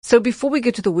So before we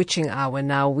get to the witching hour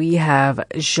now, we have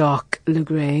Jacques La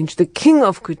Grange, the king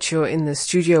of couture, in the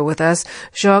studio with us.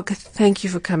 Jacques, thank you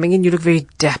for coming in. You look very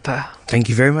dapper. Thank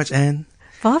you very much, Anne.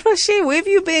 Farvashi, where have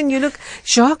you been?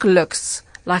 Jacques looks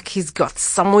like he's got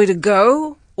somewhere to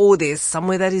go, or there's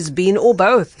somewhere that he's been, or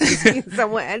both. He's been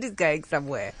somewhere and he's going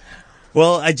somewhere.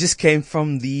 Well, I just came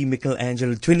from the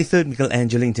 23rd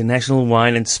Michelangelo International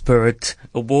Wine and Spirit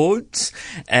Awards,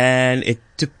 and it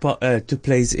took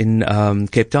place in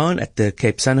Cape Town at the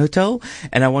Cape Sun Hotel.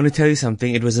 And I want to tell you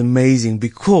something. It was amazing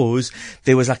because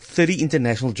there was like 30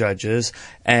 international judges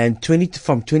and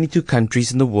from 22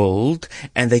 countries in the world,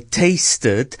 and they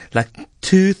tasted like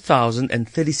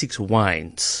 2,036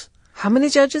 wines. How many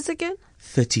judges again?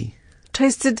 30.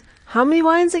 Tasted how many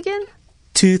wines again?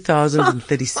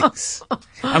 2,036.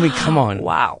 I mean, come on.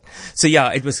 Wow. So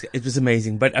yeah, it was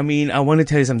amazing. But I mean, I want to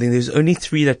tell you something. There's only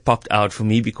 3 that popped out for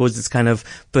me because it's kind of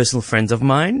personal friends of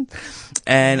mine.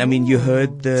 And I mean, you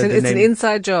heard the it's name. An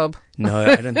inside job. No,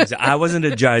 I don't think so. I wasn't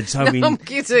a judge. So I mean, I'm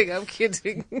kidding.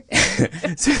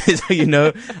 so,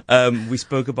 we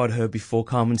spoke about her before,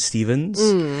 Carmen Stevens.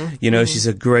 She's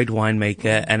a great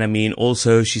winemaker. And I mean,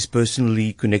 also she's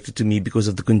personally connected to me because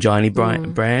of the Kunjani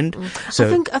brand.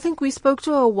 So I think we spoke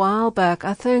to her a while back.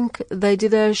 I think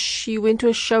she went to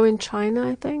a show in China,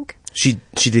 I think. She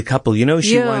did a couple,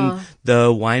 she won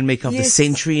the winemaker of the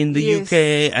century in the UK.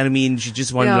 And I mean, she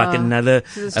just won like another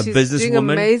businesswoman. Doing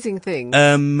amazing things.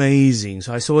 Amazing.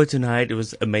 So I saw her tonight. It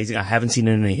was amazing. I haven't seen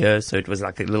her in a year, so it was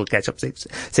like a little catch-up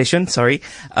session. Sorry.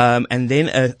 And then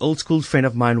an old school friend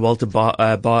of mine, Walter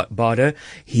Bader,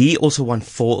 he also won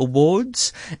 4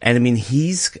 awards. And I mean,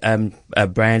 his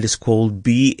brand is called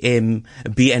B&M.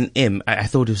 I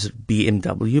thought it was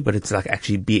BMW, but it's like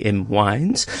actually BM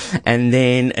Wines. And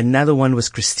then another one was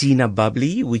Christina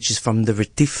Bubbly, which is from the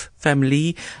Retief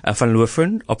family, van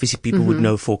Loofren. Obviously, people would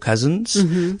know 4 Cousins.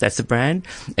 That's the brand.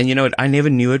 And you know what? I never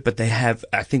knew it, but they have,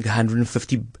 I think,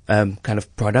 150 kind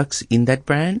of products in that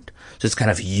brand. So it's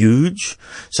kind of huge.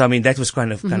 So I mean, that was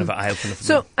kind of an eye opener for me.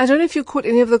 So I don't know if you caught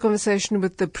any of the conversation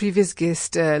with the previous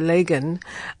guest, Lagan,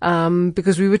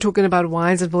 because we were talking about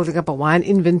wines and building up a wine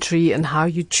inventory and how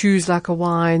you choose like a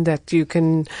wine that you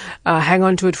can hang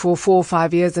on to it for 4 or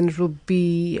 5 years, and it will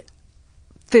be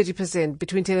 30%,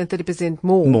 between 10 and 30%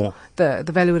 more. The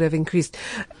value would have increased.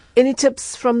 Any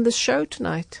tips from the show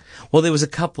tonight? Well, there was a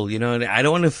couple, I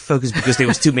don't want to focus because there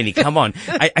was too many. Come on.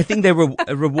 I think they were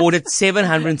rewarded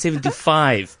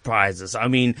 775 prizes. I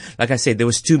mean, like I said, there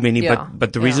was too many,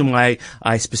 but the reason why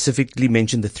I specifically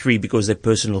mentioned the 3 because they're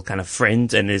personal kind of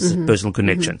friends and there's a personal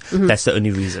connection. That's the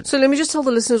only reason. So let me just tell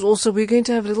the listeners also, we're going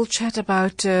to have a little chat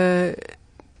about New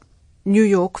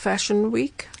York Fashion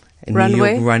Week. New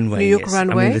York Runway. I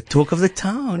mean, the talk of the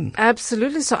town.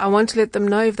 Absolutely. So I want to let them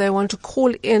know if they want to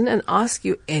call in and ask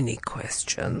you any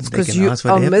questions. Because you are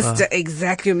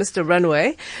Mr.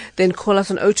 Runway. Then call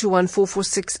us on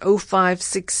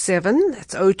 021-446-0567.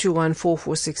 That's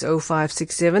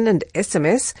 021-446-0567. And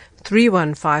SMS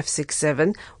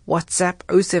 31567. WhatsApp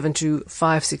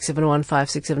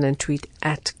 072-567-1567 and tweet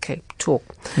at Cape Talk.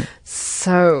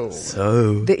 So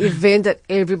the event that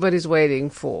everybody's waiting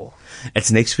for.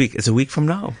 It's next week. It's a week from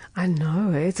now. I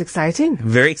know. It's exciting.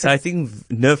 Very exciting.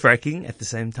 Nerve-wracking at the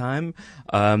same time.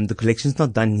 The collection's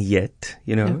not done yet,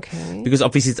 Okay. Because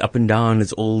obviously it's up and down.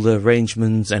 It's all the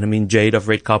arrangements. And I mean, Jade of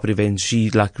Red Carpet Events, she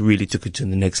like really took it to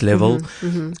the next level.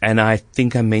 And I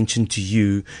think I mentioned to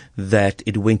you that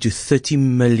it went to 30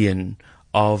 million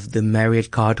of the Marriott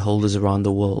card holders around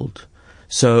the world.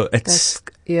 So those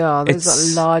are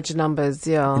large numbers,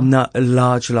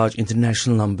 large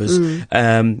international numbers.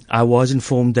 I was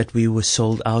informed that we were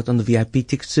sold out on the VIP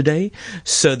tickets today,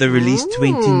 so they released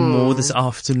 20 more this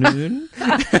afternoon.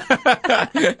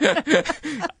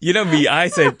 You know me, I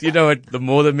said, the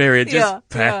more the merrier, just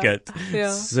pack it.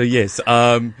 Yeah. So yes,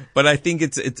 but I think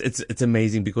it's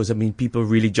amazing because I mean, people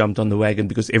really jumped on the wagon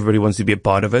because everybody wants to be a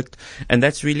part of it, and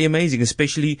that's really amazing,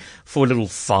 especially for a little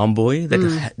farm boy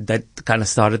that kind of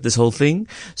started this whole thing.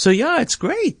 So yeah, it's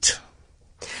great.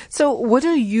 So what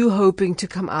are you hoping to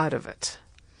come out of it?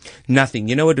 Nothing.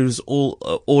 You know what? It was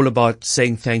all about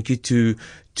saying thank you to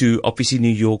obviously New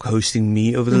York hosting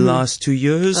me over the last 2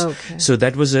 years. Okay. So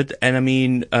that was it. And I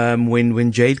mean,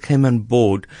 when Jade came on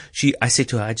board, I said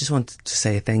to her, I just wanted to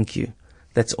say thank you.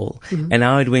 That's all. And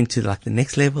now it went to like the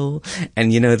next level,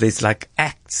 and there's like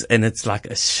acts and it's like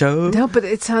a show. No, but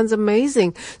it sounds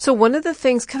amazing. So one of the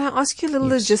things, can I ask you a little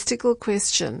logistical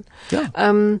question? Yeah.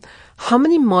 How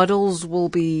many models will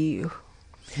be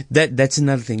That's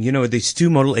another thing. There's two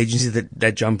model agencies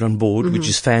that jumped on board, which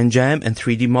is Fan Jam and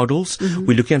 3D Models.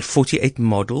 We're looking at 48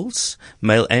 models,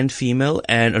 male and female,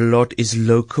 and a lot is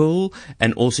local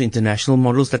and also international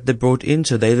models that they brought in.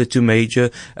 So they're the two major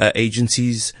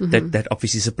agencies that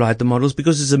obviously supplied the models,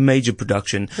 because it's a major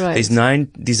production. Right. There's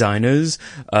 9 designers,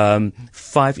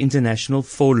 5 international,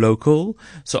 4 local.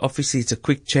 So obviously it's a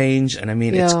quick change, and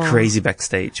it's crazy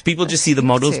backstage. People just see the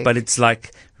models, but it's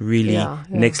like really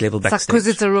next level backstage. Because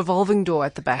it's a revolving door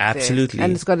at the back. Absolutely. There.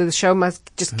 And the show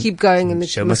must just keep going, and the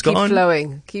show must keep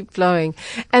flowing. Keep flowing.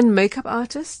 And makeup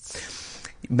artists?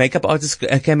 Makeup artists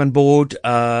came on board.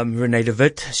 Renee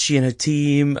DeWitt, she and her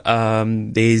team.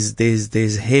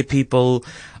 There's hair people.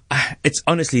 It's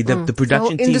honestly the production the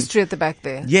whole industry team at the back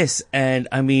there. Yes, and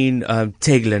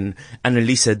Teglin,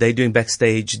 Annalisa, they're doing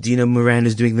backstage. Dina Moran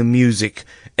is doing the music.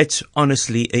 It's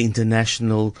honestly an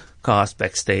international cast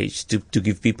backstage to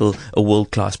give people a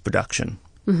world-class production.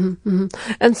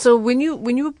 And so when you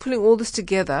were pulling all this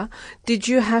together, did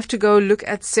you have to go look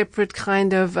at separate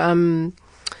kind of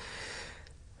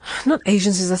not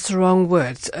agencies, that's the wrong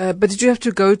word, but did you have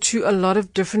to go to a lot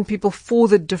of different people for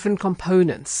the different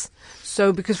components?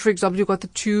 So, because, for example, you've got the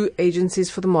 2 agencies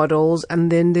for the models,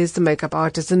 and then there's the makeup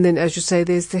artist, and then, as you say,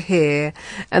 there's the hair,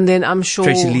 and then I'm sure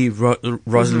Tracy Lee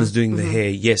Rosalind is doing the hair,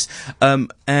 yes.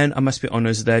 And I must be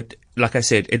honest that, like I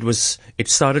said, it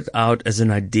started out as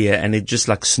an idea, and it just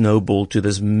like snowballed to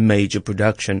this major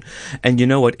production. And you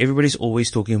know what? Everybody's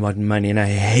always talking about money, and I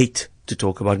hate to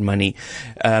talk about money.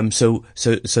 So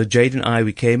Jade and I,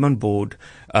 we came on board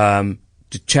to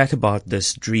chat about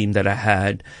this dream that I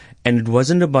had. And it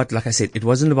wasn't about, like I said, it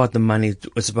wasn't about the money.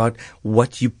 It was about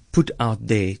what you put out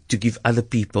there to give other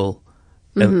people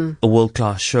a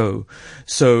world-class show.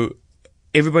 So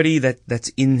everybody that's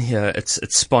in here, it's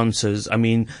sponsors.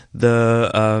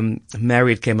 The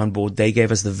Marriott came on board. They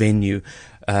gave us the venue.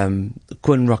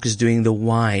 Quinn Rock is doing the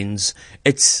wines.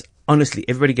 It's honestly,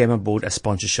 everybody came on board as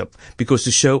sponsorship, because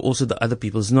to show also the other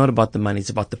people, it's not about the money, it's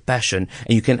about the passion.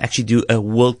 And you can actually do a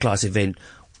world-class event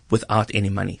without any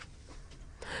money.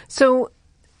 So,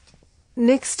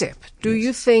 next step, do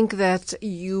you think that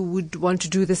you would want to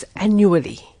do this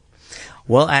annually?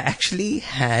 Well, I actually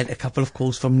had a couple of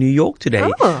calls from New York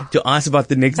today to ask about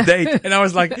the next date. And I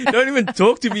was like, don't even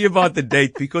talk to me about the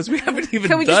date, because we haven't even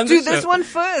done this. Can we just do this one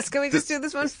first? Can we just do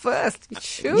this one first?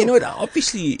 Sure. You know what?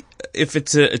 Obviously, if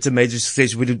it's a major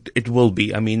success, it will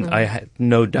be. I had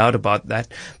no doubt about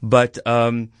that. But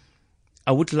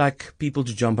I would like people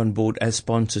to jump on board as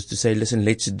sponsors to say, listen,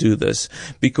 let's do this.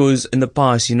 Because in the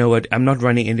past, you know what, I'm not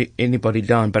running anybody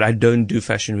down, but I don't do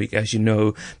Fashion Week, as you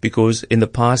know, because in the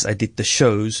past I did the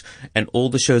shows, and all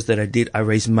the shows that I did, I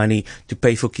raised money to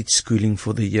pay for kids' schooling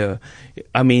for the year.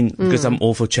 Because I'm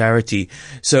all for charity.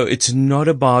 So it's not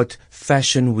about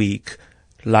Fashion Week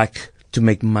like to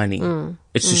make money.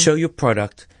 It's to show your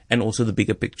product and also the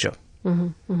bigger picture.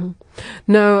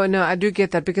 No, I do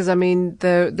get that, because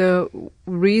the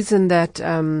reason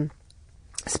that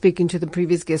speaking to the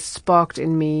previous guest sparked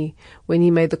in me when he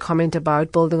made the comment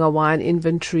about building a wine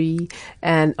inventory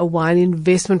and a wine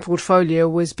investment portfolio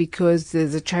was because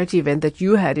there's a charity event that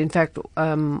you had, in fact,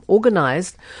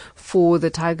 organized for the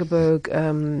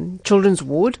Tygerberg Children's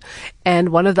Ward. And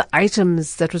one of the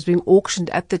items that was being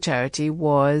auctioned at the charity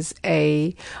was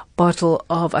a bottle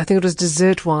of, I think it was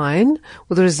dessert wine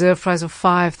with a reserve price of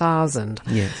 5,000.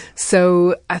 Yes.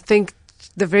 So I think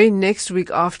the very next week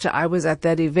after I was at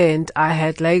that event, I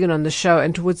had Lagan on the show,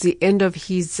 and towards the end of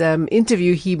his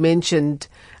interview, he mentioned,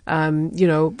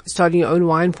 starting your own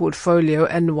wine portfolio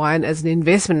and wine as an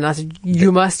investment. And I said,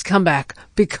 you must come back,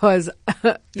 because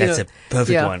that's a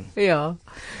perfect one. Yeah.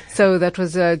 So that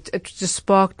was it just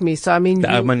sparked me. So the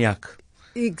Armagnac.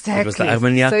 Exactly. It was the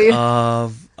Armagnac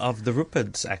of the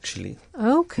Ruperts, actually.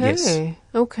 Okay. Yes.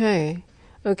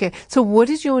 Okay. So what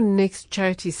is your next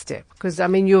charity step? Because,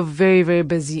 you're very, very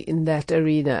busy in that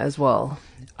arena as well.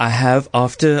 I have,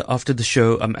 after the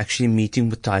show, I'm actually meeting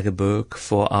with Tygerberg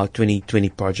for our 2020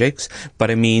 projects. But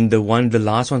the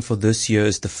last one for this year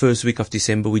is the first week of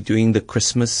December. We're doing the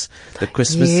Christmas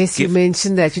Yes, gift. you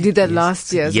mentioned that. You did that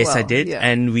last year as well. Yes, I did. Yeah.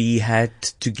 And we had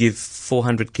to give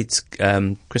 400 kids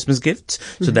Christmas gifts.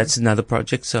 So that's another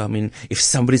project. So, if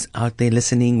somebody's out there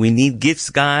listening, we need gifts,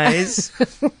 guys.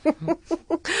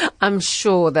 I'm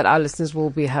sure that our listeners will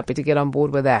be happy to get on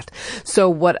board with that. So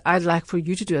what I'd like for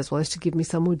you to do as well is to give me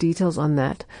some more details on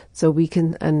that, so we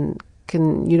can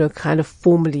kind of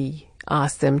formally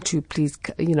ask them to please,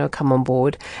 come on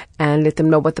board, and let them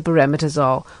know what the parameters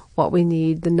are, what we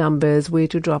need, the numbers, where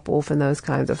to drop off, and those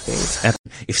kinds of things.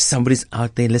 If somebody's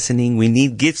out there listening, we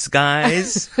need gifts,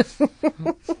 guys.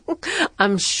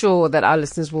 I'm sure that our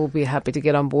listeners will be happy to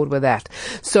get on board with that.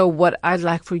 So what I'd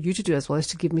like for you to do as well is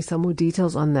to give me some more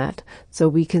details on that, so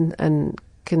we can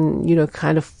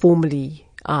kind of formally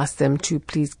ask them to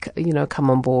please, come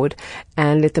on board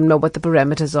and let them know what the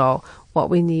parameters are, what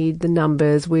we need, the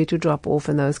numbers, where to drop off,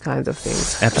 and those kinds of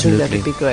things. Absolutely. I think that'd be great.